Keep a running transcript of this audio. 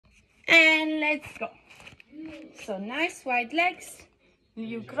And let's go. So nice wide legs.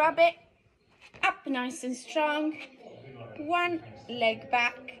 You grab it up nice and strong. One leg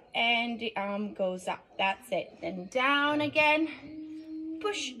back and the arm goes up. That's it. Then down again.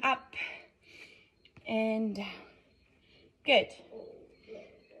 Push up and down. Good.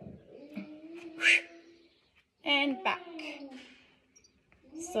 And back.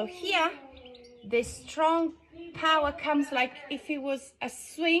 So here, the strong power comes like if it was a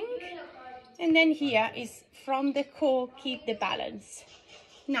swing. And then here is from the core, keep the balance.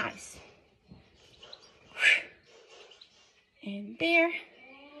 Nice. And there.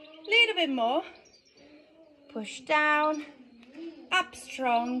 Little bit more. Push down. Up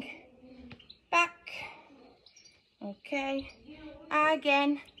strong. Back. Okay.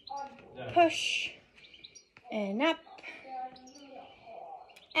 Again. Push. And up.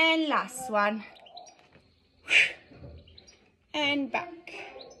 And last one. And back.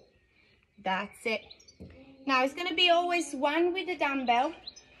 That's it. Now it's going to be always one with the dumbbell,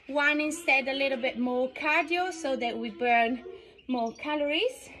 one instead a little bit more cardio so that we burn more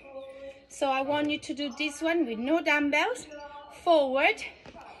calories. So I want you to do this one with no dumbbells, forward,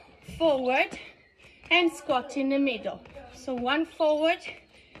 forward, and squat in the middle. So 1 forward,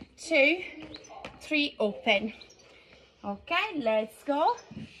 2, 3 open. Okay, let's go.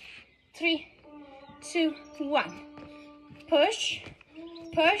 3, 2, 1. Push,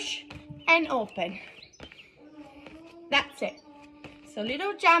 push, and open. That's it. So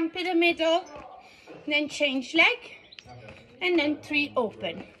little jump in the middle, then change leg, and then 3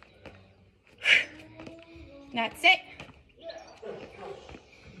 open. That's it.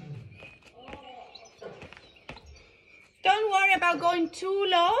 Don't worry about going too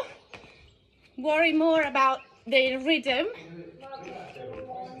low. Worry more about the rhythm.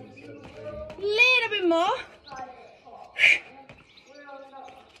 Little bit more.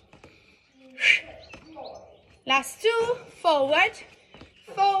 Last 2, forward,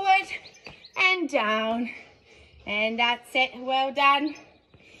 forward, and down. And that's it, well done.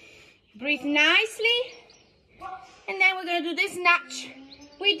 Breathe nicely. And then we're gonna do this snatch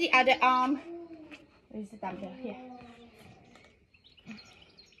with the other arm. Where's the dumbbell? Here.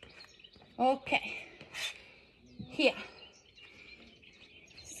 Okay. Here.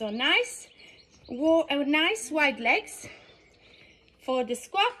 So nice wide legs for the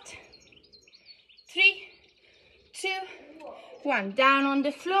squat. 3, 2, 1. Down on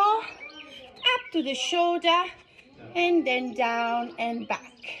the floor, up to the shoulder, and then down and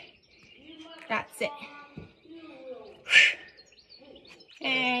back. That's it.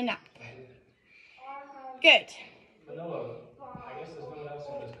 And up. Good.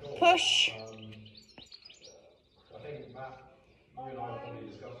 Push.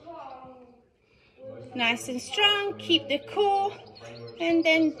 Nice and strong. Keep the core, and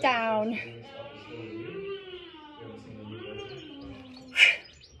then down.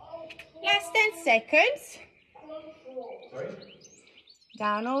 Last 10 seconds.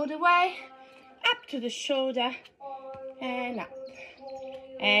 Down all the way, up to the shoulder, and up.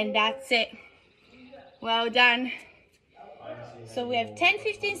 And that's it. Well done. So we have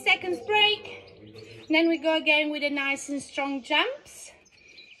 10-15 seconds break. Then we go again with the nice and strong jumps.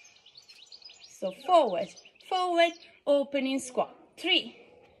 So forward, forward, opening squat. 3,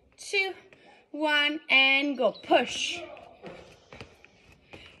 2, 1, and go. Push.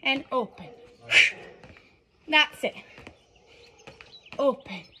 And open. That's it.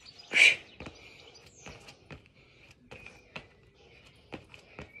 Open.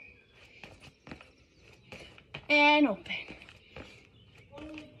 And open.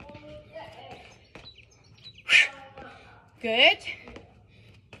 Good.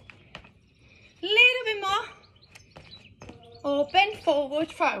 Little bit more. Open,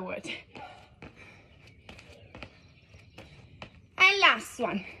 forward, forward. And last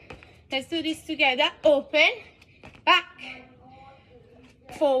one. Let's do this together. Open, back,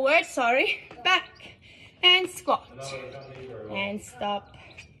 forward, sorry, back, and squat. And stop.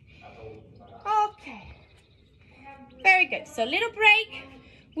 Okay. Very good. So little break.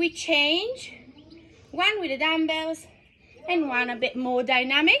 We change. One with the dumbbells and one a bit more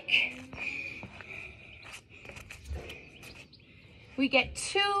dynamic. We get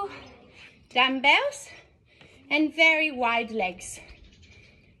 2 dumbbells and very wide legs.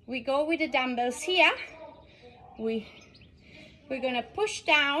 We go with the dumbbells here. We're gonna push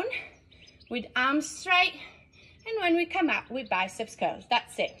down with arms straight, and when we come up with biceps curls.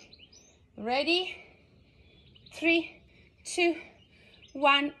 That's it. Ready? 3, 2,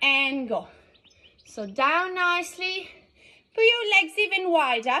 1, and go. So down nicely. Put your legs even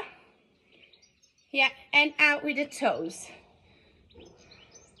wider. Yeah, and out with the toes.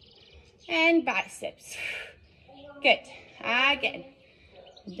 and biceps. Good. Again.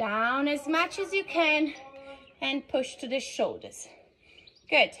 Down as much as you can and push to the shoulders.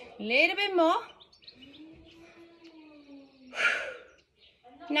 Good. Little bit more.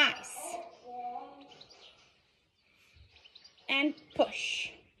 Nice. And push.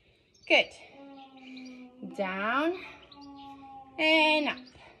 Good. Down and up.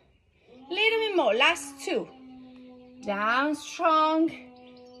 Little bit more. Last two. Down strong.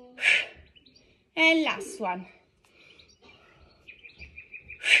 And last one.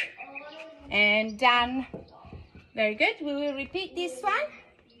 And done. Very good. We will repeat this one.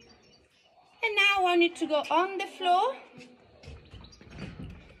 And now I want you to go on the floor.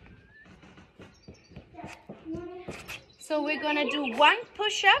 So we're going to do 1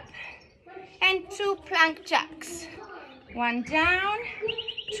 push-up and 2 plank jacks. 1 down,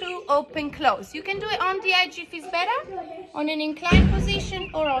 2 open, close. You can do it on the edge if it's better, on an inclined position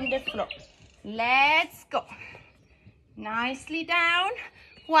or on the floor. Let's go. Nicely down.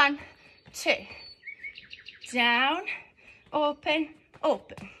 1, 2. Down, open,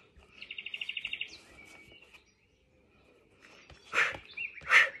 open.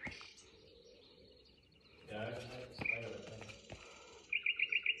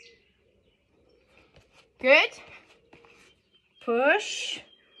 Good. Push.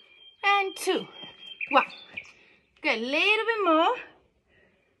 And 2. 1. Good. Little bit more.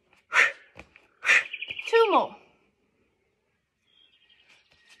 2 more.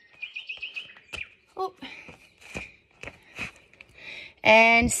 Oh.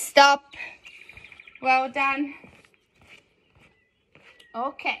 And stop. Well done.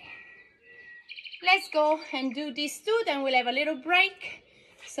 Okay. Let's go and do these 2, then we'll have a little break.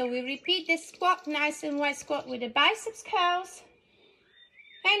 So we repeat the squat, nice and wide squat with the biceps curls.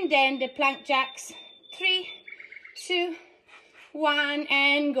 And then the plank jacks. 3, 2, 1,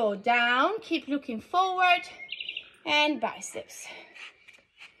 and go down. Keep looking forward. And biceps.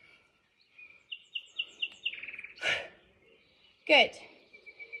 Good.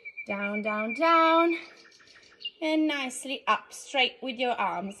 Down, down, down. And nicely up, straight with your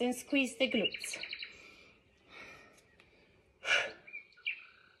arms and squeeze the glutes.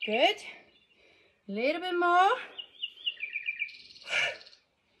 Good. Little bit more.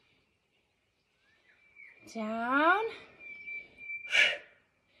 Down.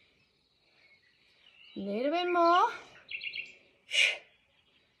 Little bit more.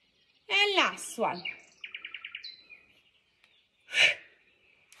 And last one.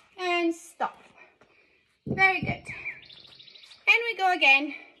 And stop. Very good. And we go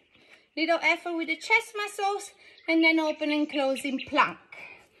again. Little effort with the chest muscles and then open and close in plank.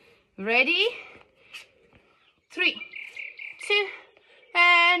 Ready? 3, 2,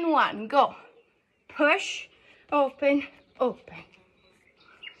 and 1. Go. Push, open, open.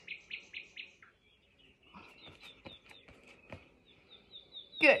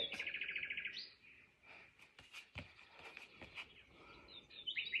 Good.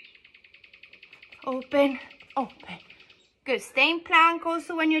 Open, open. Good. Stay in plank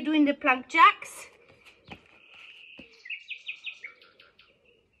also when you're doing the plank jacks.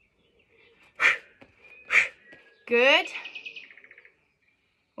 Good.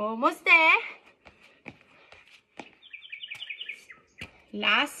 Almost there.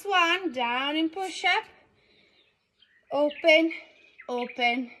 Last one. Down and push up. Open,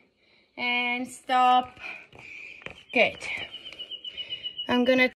 open, and stop. Good. I'm gonna